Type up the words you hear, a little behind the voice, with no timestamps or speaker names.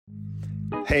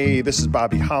Hey, this is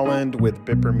Bobby Holland with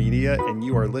Bipper Media, and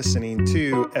you are listening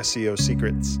to SEO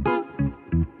Secrets.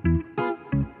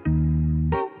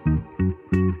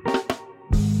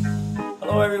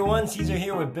 Hello everyone, Caesar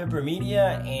here with Bipper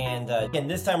Media, and again,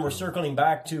 this time we're circling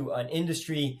back to an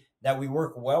industry that we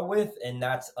work well with, and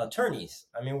that's attorneys.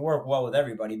 I mean, we work well with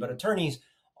everybody, but attorneys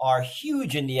are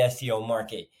huge in the SEO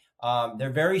market.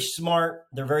 They're very smart,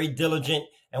 they're very diligent,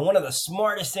 and one of the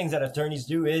smartest things that attorneys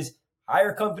do is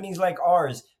hire companies like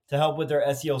ours to help with their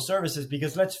SEO services,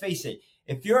 because let's face it,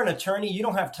 if you're an attorney, you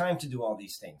don't have time to do all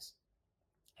these things.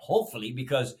 Hopefully,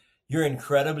 because you're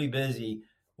incredibly busy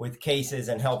with cases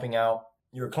and helping out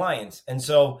your clients. And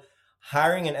so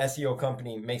hiring an SEO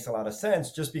company makes a lot of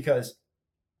sense, just because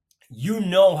you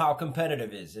know how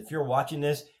competitive it is. If you're watching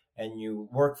this and you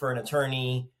work for an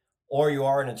attorney or you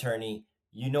are an attorney,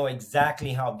 you know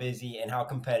exactly how busy and how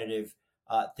competitive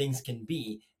things can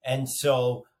be. And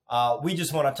so we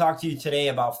just want to talk to you today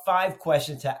about 5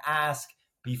 questions to ask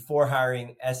before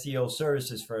hiring SEO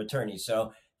services for attorneys.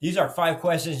 So these are 5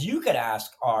 questions you could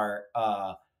ask our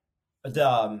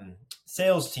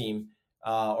sales team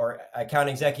or account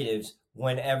executives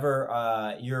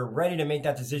whenever you're ready to make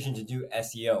that decision to do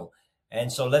SEO. And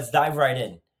so let's dive right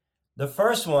in. The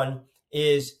first one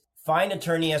is find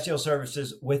attorney SEO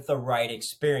services with the right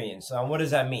experience. What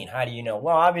does that mean? How do you know?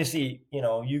 Well, obviously,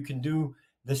 you can do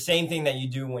the same thing that you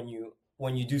do when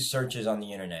you do searches on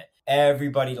the internet.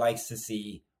 Everybody likes to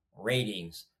see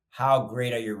ratings. How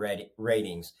great are your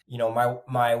ratings?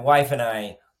 My wife and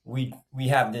I, we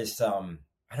have this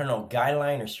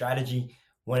guideline or strategy.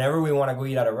 Whenever we want to go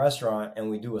eat at a restaurant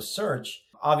and we do a search,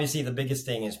 obviously the biggest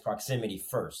thing is proximity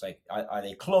first. Like, are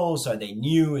they close? Are they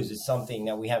new? Is it something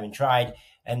that we haven't tried?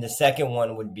 And the second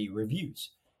one would be reviews.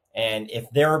 And if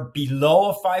they're below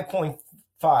a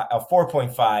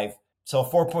 4.5, so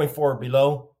 4.4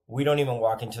 below, we don't even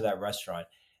walk into that restaurant.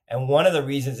 And one of the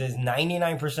reasons is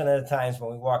 99% of the times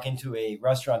when we walk into a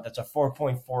restaurant that's a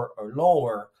 4.4 or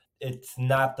lower, it's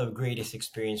not the greatest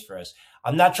experience for us.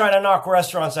 I'm not trying to knock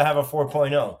restaurants that have a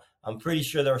 4.0. I'm pretty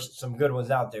sure there's some good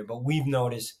ones out there, but we've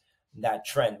noticed that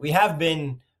trend. We have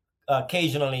been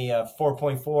occasionally a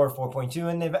 4.4, 4.2,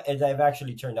 and they've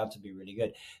actually turned out to be really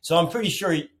good. So I'm pretty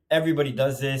sure everybody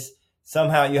does this.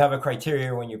 Somehow you have a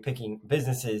criteria when you're picking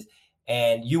businesses,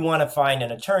 and you want to find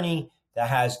an attorney that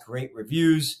has great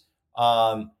reviews.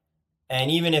 And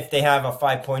even if they have a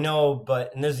 5.0,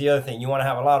 and there's the other thing, you want to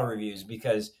have a lot of reviews,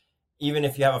 because even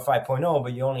if you have a 5.0,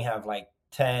 but you only have like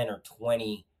 10 or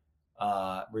 20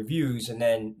 reviews, and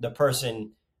then the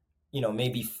person,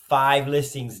 maybe 5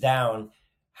 listings down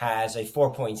has a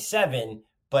 4.7,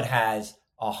 but has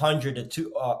 100 to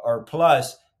 2 or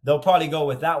plus, they'll probably go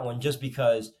with that one just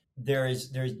because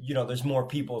there's more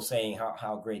people saying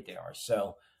how great they are.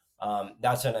 So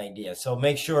that's an idea. So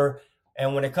make sure,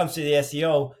 and when it comes to the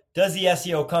SEO, does the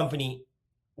SEO company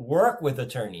work with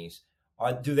attorneys?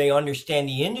 Do they understand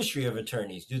the industry of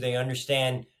attorneys? Do they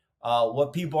understand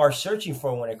what people are searching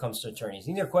for when it comes to attorneys?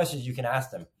 These are questions you can ask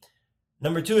them.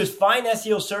 Number 2 is find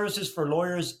SEO services for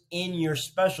lawyers in your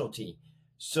specialty.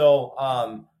 So,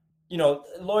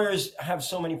 lawyers have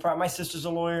so many problems. My sister's a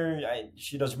lawyer.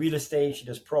 She does real estate. She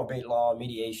does probate law,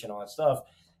 mediation, all that stuff.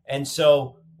 And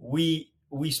so we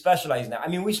specialize now. I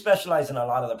mean, we specialize in a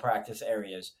lot of the practice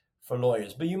areas for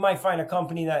lawyers. But you might find a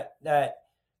company that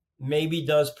maybe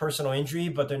does personal injury,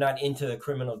 but they're not into the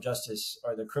criminal justice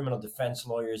or the criminal defense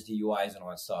lawyers, DUIs, and all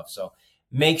that stuff. So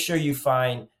make sure you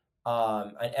find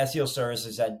an SEO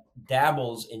services that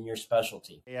dabbles in your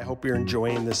specialty. Hey, I hope you're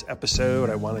enjoying this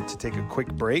episode. I wanted to take a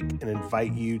quick break and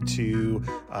invite you to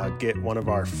get one of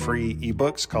our free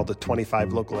ebooks called the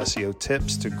 25 Local SEO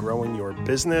Tips to Growing Your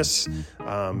Business.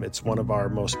 It's one of our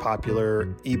most popular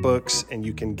ebooks, and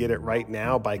you can get it right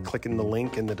now by clicking the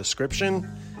link in the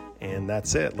description. And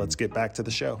that's it. Let's get back to the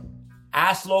show.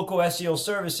 Ask Local SEO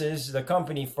Services, the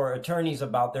company for attorneys,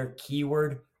 about their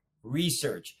keyword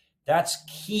research. That's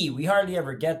key. We hardly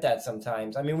ever get that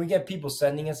sometimes. I mean, we get people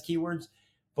sending us keywords,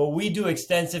 but we do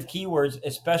extensive keywords,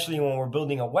 especially when we're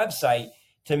building a website,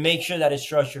 to make sure that it's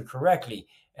structured correctly.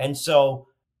 And so,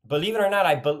 believe it or not,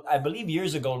 I believe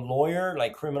years ago, lawyer,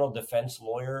 like criminal defense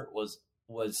lawyer, was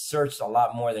searched a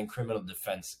lot more than criminal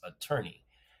defense attorney.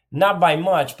 Not by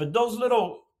much, but those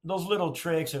little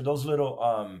tricks or those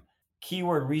little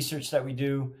keyword research that we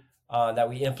do, that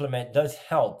we implement, does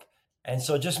help. And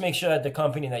so just make sure that the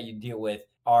company that you deal with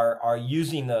are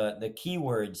using the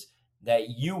keywords that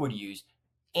you would use,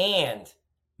 and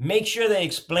make sure they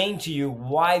explain to you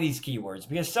why these keywords,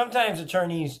 because sometimes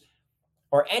attorneys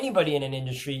or anybody in an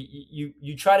industry,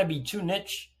 you try to be too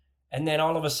niche, and then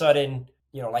all of a sudden,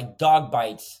 like dog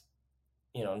bites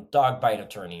dog bite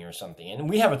attorney or something. And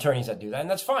we have attorneys that do that, and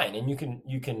that's fine. And you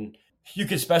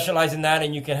can specialize in that,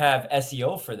 and you can have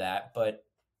SEO for that. But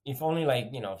if only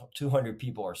 200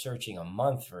 people are searching a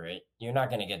month for it, you're not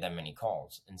going to get that many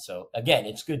calls. And so again,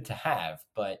 it's good to have,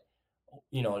 but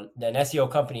an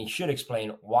SEO company should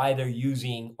explain why they're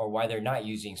using or why they're not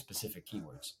using specific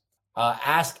keywords.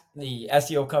 Ask the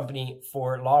SEO company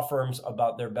for law firms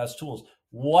about their best tools.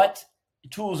 What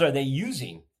tools are they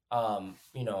using? What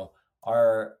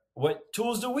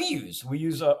tools do we use? We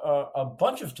use a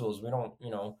bunch of tools. We don't,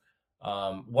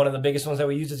 one of the biggest ones that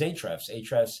we use is Ahrefs.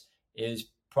 Ahrefs is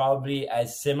probably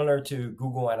as similar to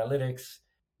Google Analytics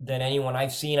than anyone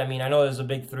I've seen. I mean, I know there's a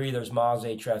big three. There's Moz,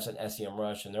 Ahrefs, and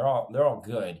SEMrush, and they're all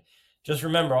good. Just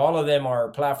remember, all of them are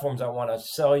platforms that want to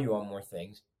sell you on more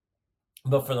things.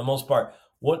 But for the most part,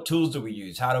 what tools do we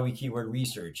use? How do we keyword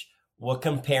research? What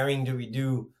comparing do we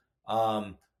do?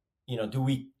 Do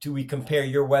we compare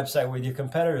your website with your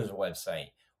competitor's website?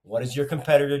 What is your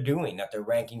competitor doing that they're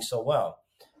ranking so well?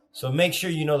 So make sure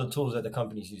you know the tools that the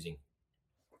company's using.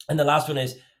 And the last one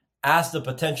is ask the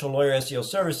potential lawyer SEO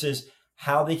services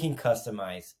how they can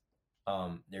customize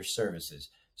their services.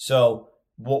 So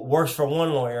what works for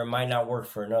one lawyer might not work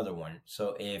for another one.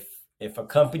 So if a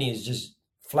company is just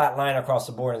flat line across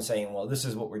the board and saying, well, this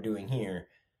is what we're doing here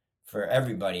for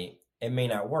everybody, it may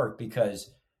not work,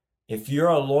 because if you're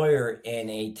a lawyer in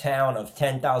a town of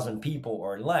 10,000 people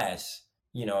or less,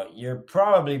 you're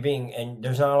probably and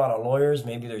there's not a lot of lawyers.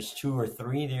 Maybe there's 2 or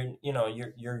 3.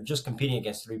 You're just competing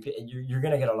against 3. You're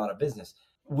going to get a lot of business.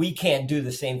 We can't do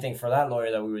the same thing for that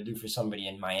lawyer that we would do for somebody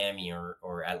in Miami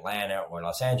or Atlanta or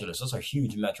Los Angeles. Those are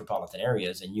huge metropolitan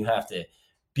areas, and you have to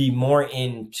be more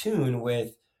in tune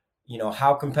with,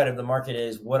 how competitive the market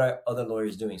is, what are other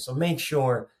lawyers doing. So make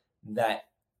sure that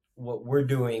what we're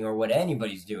doing or what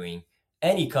anybody's doing,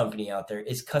 any company out there,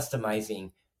 is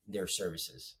customizing their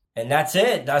services. And that's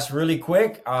it. That's really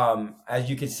quick. As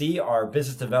you can see, our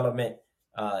business development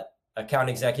account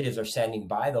executives are standing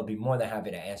by. They'll be more than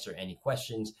happy to answer any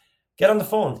questions. Get on the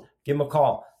phone, give them a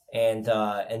call,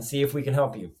 and see if we can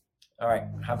help you. All right.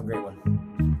 Have a great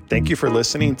one. Thank you for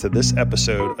listening to this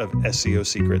episode of SEO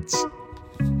Secrets.